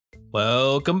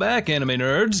Welcome back, anime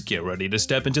nerds! Get ready to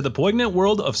step into the poignant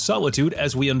world of solitude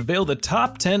as we unveil the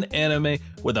top 10 anime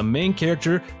where the main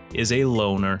character is a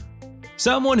loner.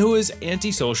 Someone who is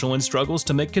antisocial and struggles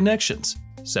to make connections.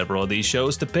 Several of these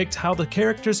shows depict how the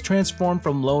characters transform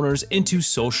from loners into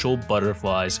social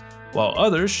butterflies, while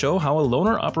others show how a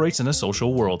loner operates in a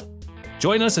social world.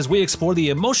 Join us as we explore the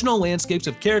emotional landscapes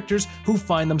of characters who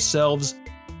find themselves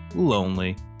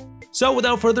lonely. So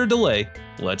without further delay,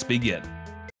 let's begin.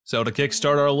 So to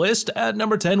kickstart our list, at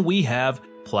number 10 we have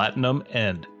Platinum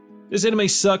End. This anime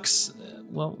sucks,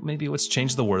 well maybe let's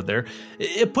change the word there.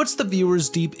 It puts the viewers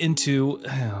deep into,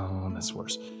 that's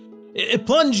worse. It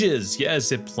plunges,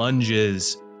 yes it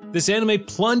plunges. This anime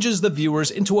plunges the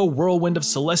viewers into a whirlwind of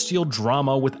celestial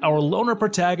drama with our loner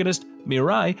protagonist,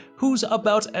 Mirai, who's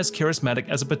about as charismatic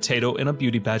as a potato in a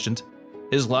beauty pageant.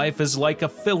 His life is like a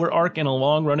filler arc in a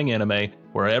long-running anime,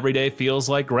 where every day feels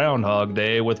like Groundhog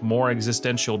Day with more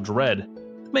existential dread.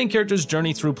 The main character's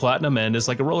journey through Platinum End is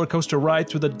like a roller coaster ride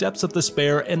through the depths of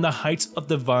despair and the heights of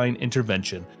divine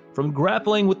intervention, from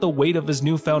grappling with the weight of his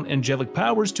newfound angelic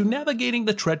powers to navigating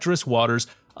the treacherous waters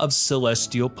of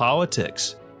celestial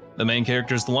politics. The main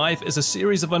character's life is a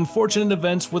series of unfortunate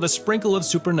events with a sprinkle of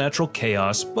supernatural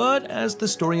chaos, but as the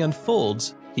story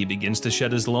unfolds, he begins to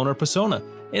shed his loner persona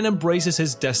and embraces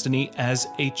his destiny as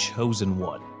a chosen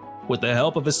one. With the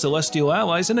help of his celestial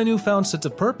allies and a newfound sense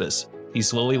of purpose, he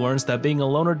slowly learns that being a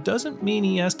loner doesn't mean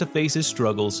he has to face his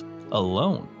struggles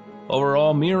alone.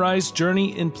 Overall, Mirai's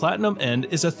journey in Platinum End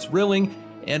is a thrilling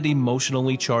and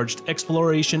emotionally charged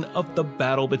exploration of the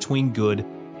battle between good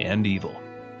and evil,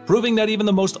 proving that even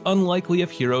the most unlikely of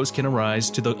heroes can arise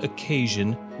to the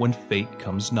occasion when fate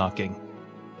comes knocking.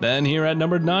 Then here at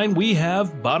number 9 we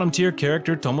have bottom tier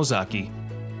character Tomozaki.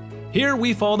 Here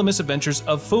we follow the misadventures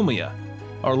of Fumiya,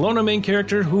 our loner main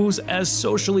character who's as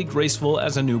socially graceful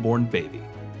as a newborn baby.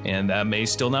 And that may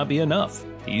still not be enough.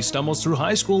 He stumbles through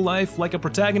high school life like a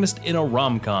protagonist in a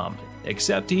rom-com,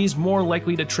 except he's more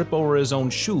likely to trip over his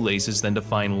own shoelaces than to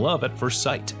find love at first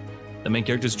sight. The main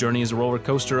character's journey is a roller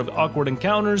coaster of awkward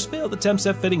encounters, failed attempts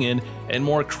at fitting in, and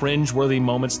more cringe-worthy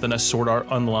moments than a Sword Art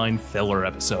Online filler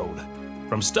episode.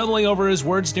 From stumbling over his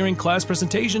words during class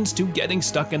presentations to getting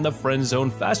stuck in the friend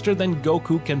zone faster than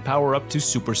Goku can power up to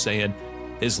Super Saiyan,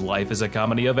 his life is a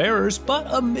comedy of errors, but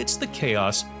amidst the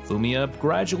chaos, Fumiya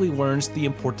gradually learns the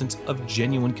importance of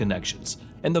genuine connections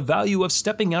and the value of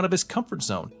stepping out of his comfort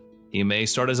zone. He may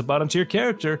start as a bottom tier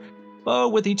character, but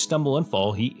with each stumble and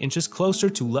fall, he inches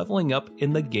closer to leveling up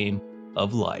in the game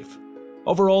of life.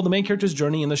 Overall, the main character's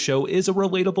journey in the show is a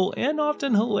relatable and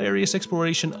often hilarious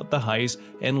exploration of the highs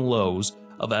and lows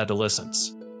of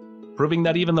adolescence, proving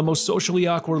that even the most socially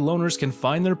awkward loners can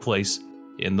find their place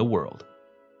in the world.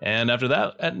 And after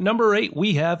that, at number 8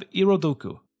 we have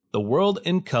Irodoku, The World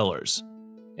in Colors,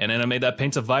 an anime that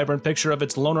paints a vibrant picture of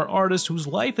its loner artist whose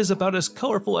life is about as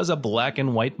colorful as a black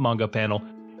and white manga panel.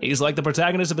 He's like the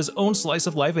protagonist of his own slice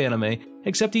of life anime,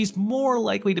 except he's more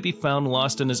likely to be found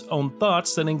lost in his own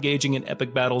thoughts than engaging in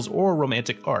epic battles or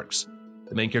romantic arcs.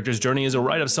 The main character's journey is a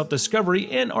ride of self-discovery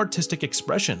and artistic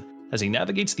expression, as he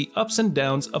navigates the ups and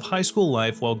downs of high school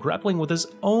life while grappling with his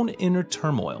own inner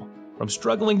turmoil. From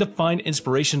struggling to find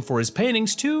inspiration for his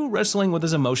paintings to wrestling with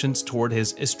his emotions toward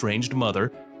his estranged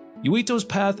mother, Yuito's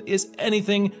path is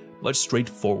anything but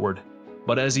straightforward.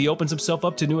 But as he opens himself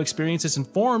up to new experiences and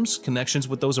forms connections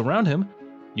with those around him,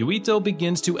 Yuito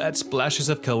begins to add splashes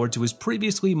of color to his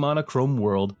previously monochrome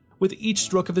world with each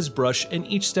stroke of his brush and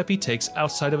each step he takes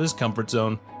outside of his comfort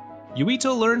zone.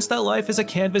 Yuito learns that life is a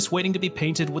canvas waiting to be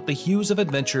painted with the hues of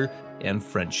adventure and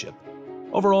friendship.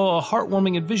 Overall, a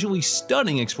heartwarming and visually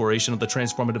stunning exploration of the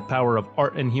transformative power of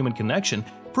art and human connection,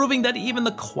 proving that even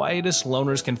the quietest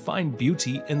loners can find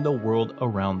beauty in the world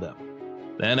around them.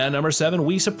 Then at number 7,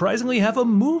 we surprisingly have a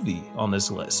movie on this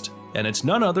list, and it's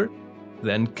none other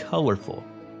than Colorful.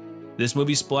 This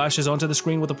movie splashes onto the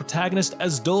screen with a protagonist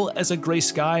as dull as a gray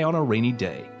sky on a rainy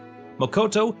day.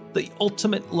 Makoto, the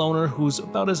ultimate loner who's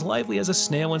about as lively as a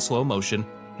snail in slow motion,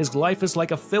 his life is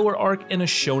like a filler arc in a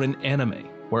shonen anime,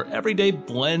 where every day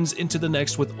blends into the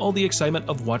next with all the excitement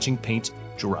of watching paint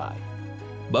dry.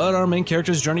 But our main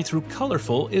character's journey through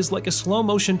Colorful is like a slow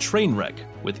motion train wreck,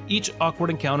 with each awkward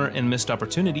encounter and missed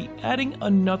opportunity adding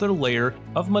another layer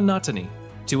of monotony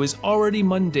to his already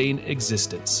mundane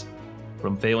existence.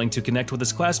 From failing to connect with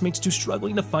his classmates to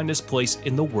struggling to find his place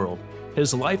in the world,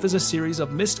 his life is a series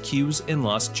of missed cues and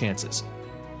lost chances.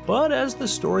 But as the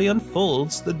story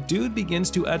unfolds, the dude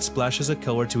begins to add splashes of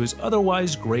color to his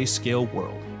otherwise grayscale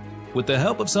world. With the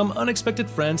help of some unexpected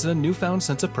friends and a newfound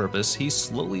sense of purpose, he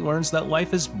slowly learns that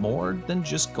life is more than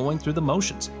just going through the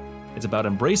motions. It's about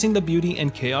embracing the beauty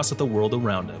and chaos of the world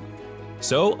around him.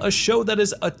 So, a show that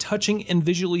is a touching and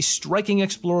visually striking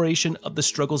exploration of the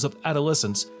struggles of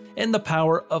adolescence and the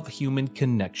power of human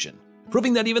connection,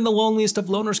 proving that even the loneliest of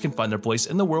loners can find their place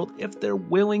in the world if they're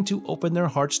willing to open their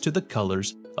hearts to the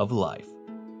colors of life.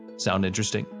 Sound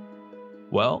interesting?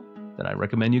 Well, then I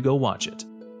recommend you go watch it.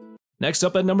 Next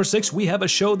up at number 6, we have a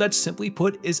show that simply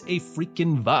put is a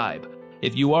freaking vibe.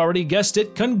 If you already guessed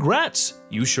it, congrats!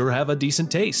 You sure have a decent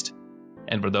taste.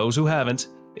 And for those who haven't,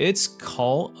 it's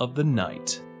Call of the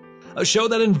Night. A show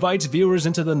that invites viewers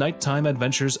into the nighttime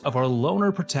adventures of our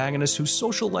loner protagonist whose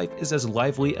social life is as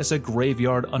lively as a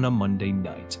graveyard on a Monday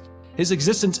night. His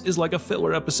existence is like a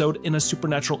filler episode in a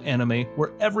supernatural anime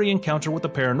where every encounter with the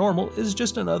paranormal is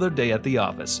just another day at the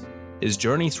office. His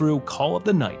journey through Call of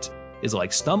the Night is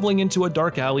like stumbling into a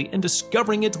dark alley and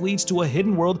discovering it leads to a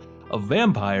hidden world of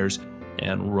vampires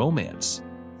and romance.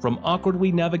 From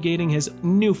awkwardly navigating his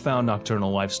newfound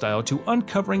nocturnal lifestyle to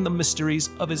uncovering the mysteries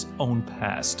of his own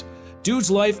past,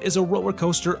 dude's life is a roller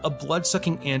coaster of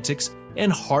blood-sucking antics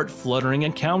and heart-fluttering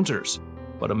encounters.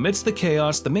 But amidst the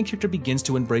chaos, the main character begins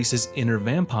to embrace his inner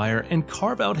vampire and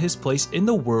carve out his place in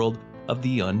the world of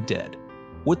the undead.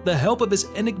 With the help of his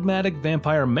enigmatic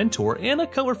vampire mentor and a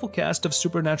colorful cast of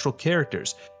supernatural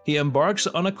characters, he embarks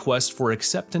on a quest for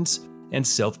acceptance and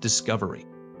self-discovery.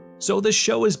 So this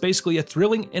show is basically a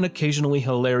thrilling and occasionally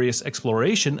hilarious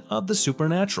exploration of the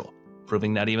supernatural,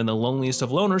 proving that even the loneliest of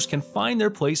loners can find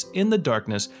their place in the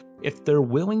darkness if they're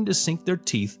willing to sink their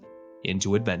teeth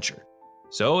into adventure.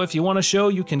 So if you want a show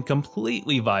you can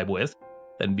completely vibe with,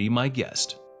 then be my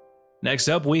guest. Next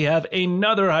up, we have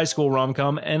another high school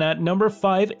rom-com, and at number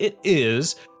 5, it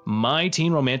is my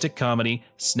teen romantic comedy,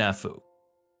 Snafu.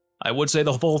 I would say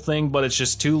the full thing, but it's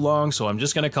just too long, so I'm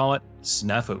just gonna call it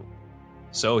Snafu.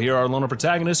 So here are loner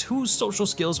protagonists whose social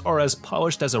skills are as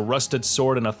polished as a rusted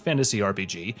sword in a fantasy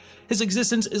RPG. His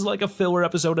existence is like a filler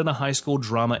episode in a high school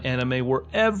drama anime where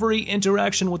every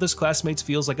interaction with his classmates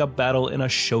feels like a battle in a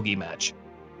shogi match.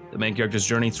 The main character's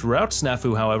journey throughout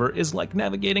Snafu, however, is like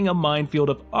navigating a minefield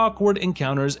of awkward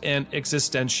encounters and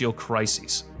existential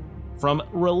crises. From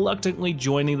reluctantly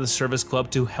joining the service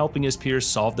club to helping his peers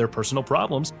solve their personal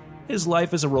problems, his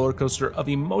life is a roller coaster of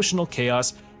emotional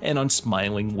chaos and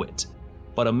unsmiling wit.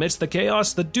 But amidst the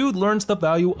chaos, the dude learns the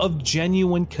value of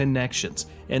genuine connections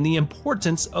and the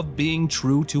importance of being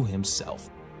true to himself.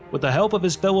 With the help of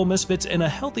his fellow misfits and a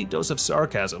healthy dose of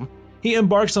sarcasm, he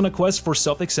embarks on a quest for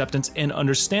self-acceptance and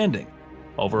understanding.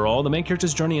 Overall, the main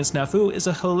character's journey in Snafu is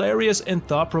a hilarious and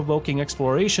thought-provoking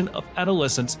exploration of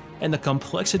adolescence and the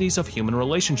complexities of human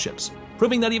relationships,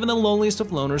 proving that even the loneliest of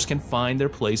loners can find their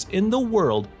place in the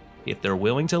world if they're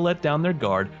willing to let down their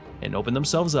guard and open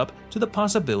themselves up to the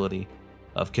possibility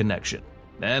of connection.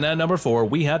 And at number 4,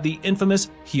 we have the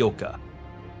infamous Hyoka,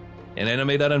 an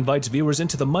anime that invites viewers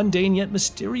into the mundane yet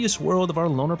mysterious world of our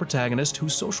loner protagonist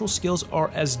whose social skills are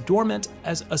as dormant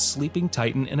as a sleeping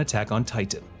titan in Attack on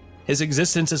Titan. His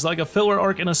existence is like a filler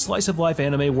arc in a slice-of-life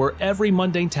anime where every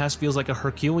mundane task feels like a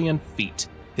Herculean feat.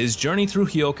 His journey through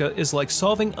Hyoka is like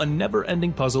solving a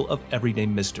never-ending puzzle of everyday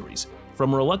mysteries.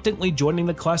 From reluctantly joining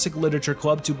the classic literature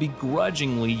club to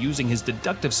begrudgingly using his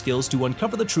deductive skills to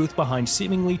uncover the truth behind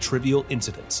seemingly trivial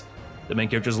incidents. The main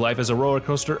character's life is a roller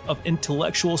coaster of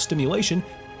intellectual stimulation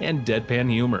and deadpan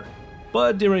humor.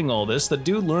 But during all this, the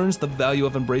dude learns the value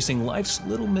of embracing life's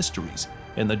little mysteries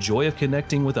and the joy of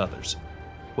connecting with others.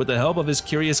 With the help of his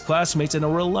curious classmates and a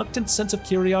reluctant sense of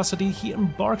curiosity, he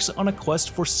embarks on a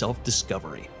quest for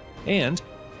self-discovery and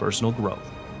personal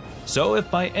growth. So if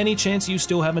by any chance you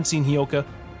still haven't seen Hyoka,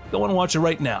 go and watch it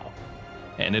right now.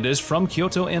 And it is from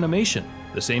Kyoto Animation,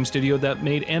 the same studio that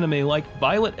made anime like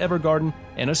Violet Evergarden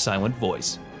and A Silent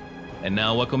Voice. And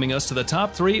now welcoming us to the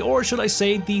top 3, or should I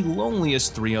say the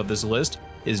loneliest 3 of this list,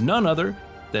 is none other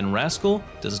than Rascal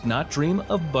Does Not Dream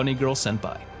of Bunny Girl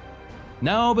Senpai.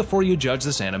 Now before you judge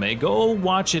this anime, go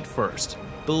watch it first.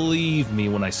 Believe me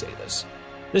when I say this.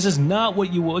 This is not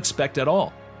what you will expect at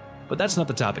all. But that's not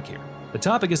the topic here. The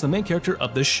topic is the main character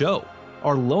of this show,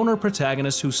 our loner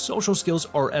protagonist whose social skills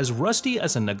are as rusty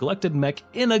as a neglected mech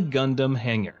in a Gundam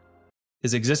hangar.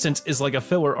 His existence is like a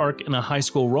filler arc in a high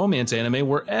school romance anime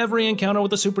where every encounter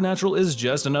with the supernatural is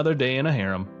just another day in a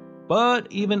harem. But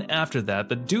even after that,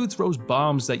 the dude throws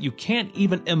bombs that you can't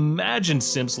even imagine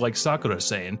simps like Sakura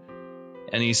saying,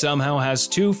 and he somehow has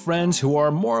 2 friends who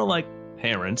are more like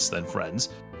parents than friends,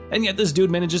 and yet this dude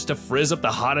manages to frizz up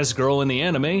the hottest girl in the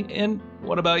anime, and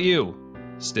what about you?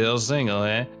 Still single,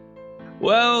 eh?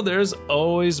 Well, there's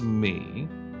always me.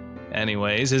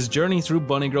 Anyways, his journey through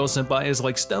Bunny Girl Senpai is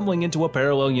like stumbling into a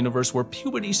parallel universe where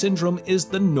puberty syndrome is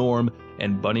the norm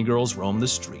and bunny girls roam the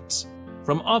streets.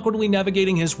 From awkwardly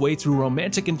navigating his way through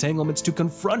romantic entanglements to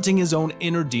confronting his own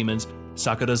inner demons,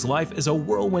 Sakura's life is a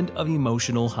whirlwind of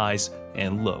emotional highs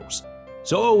and lows.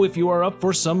 So if you are up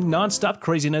for some non-stop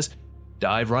craziness,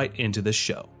 dive right into the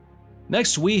show.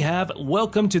 Next we have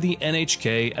Welcome to the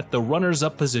NHK at the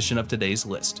runners-up position of today's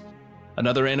list.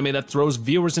 Another anime that throws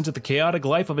viewers into the chaotic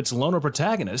life of its loner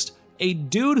protagonist, a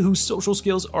dude whose social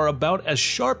skills are about as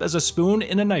sharp as a spoon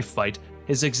in a knife fight.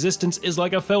 His existence is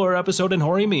like a filler episode in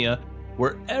Horimiya,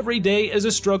 where every day is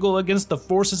a struggle against the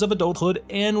forces of adulthood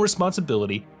and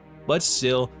responsibility, but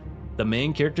still, the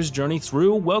main character's journey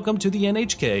through Welcome to the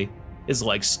NHK is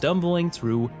like stumbling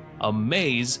through a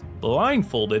maze,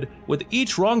 blindfolded, with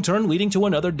each wrong turn leading to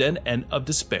another dead end of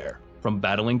despair, from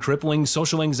battling crippling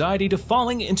social anxiety to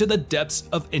falling into the depths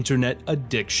of internet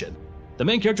addiction. The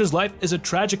main character's life is a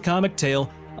tragicomic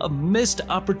tale of missed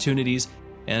opportunities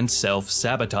and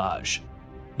self-sabotage.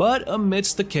 But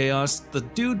amidst the chaos, the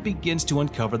dude begins to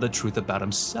uncover the truth about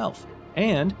himself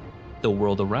and the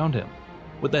world around him.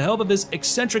 With the help of his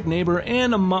eccentric neighbor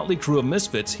and a motley crew of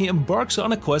misfits, he embarks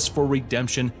on a quest for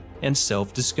redemption and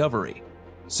self-discovery.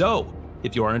 So,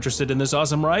 if you are interested in this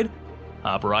awesome ride,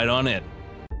 hop right on in.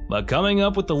 But coming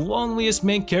up with the loneliest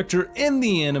main character in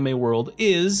the anime world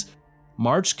is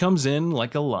March Comes In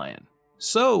Like a Lion.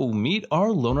 So, meet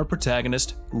our loner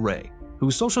protagonist, Ray,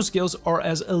 whose social skills are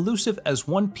as elusive as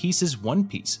One Piece's One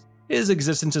Piece. His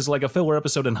existence is like a filler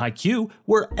episode in Haikyuu,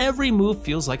 where every move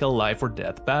feels like a life or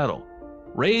death battle.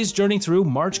 Ray's journey through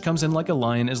March Comes In Like a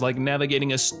Lion is like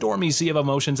navigating a stormy sea of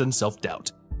emotions and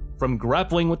self-doubt. From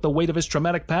grappling with the weight of his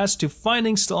traumatic past to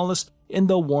finding solace in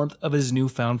the warmth of his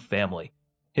newfound family.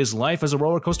 His life is a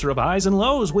roller coaster of highs and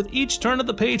lows, with each turn of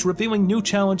the page revealing new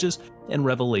challenges and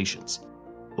revelations.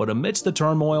 But amidst the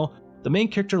turmoil, the main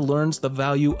character learns the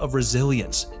value of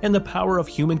resilience and the power of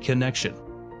human connection.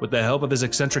 With the help of his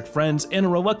eccentric friends and a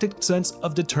reluctant sense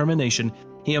of determination,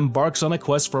 he embarks on a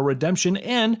quest for redemption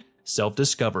and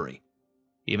self-discovery.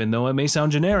 Even though it may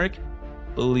sound generic,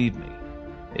 believe me,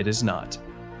 it is not.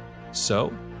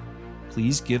 So,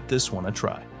 please give this one a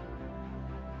try.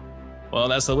 Well,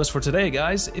 that's the list for today,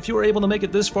 guys. If you were able to make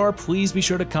it this far, please be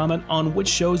sure to comment on which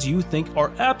shows you think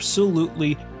are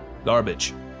absolutely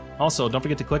garbage. Also, don't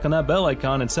forget to click on that bell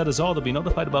icon and set us all to be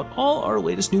notified about all our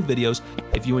latest new videos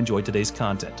if you enjoyed today's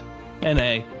content. And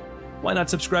hey, why not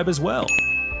subscribe as well?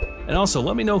 And also,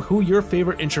 let me know who your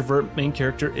favorite introvert main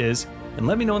character is, and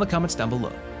let me know in the comments down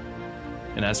below.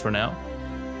 And as for now,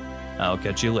 I'll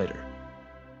catch you later.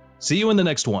 See you in the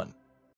next one.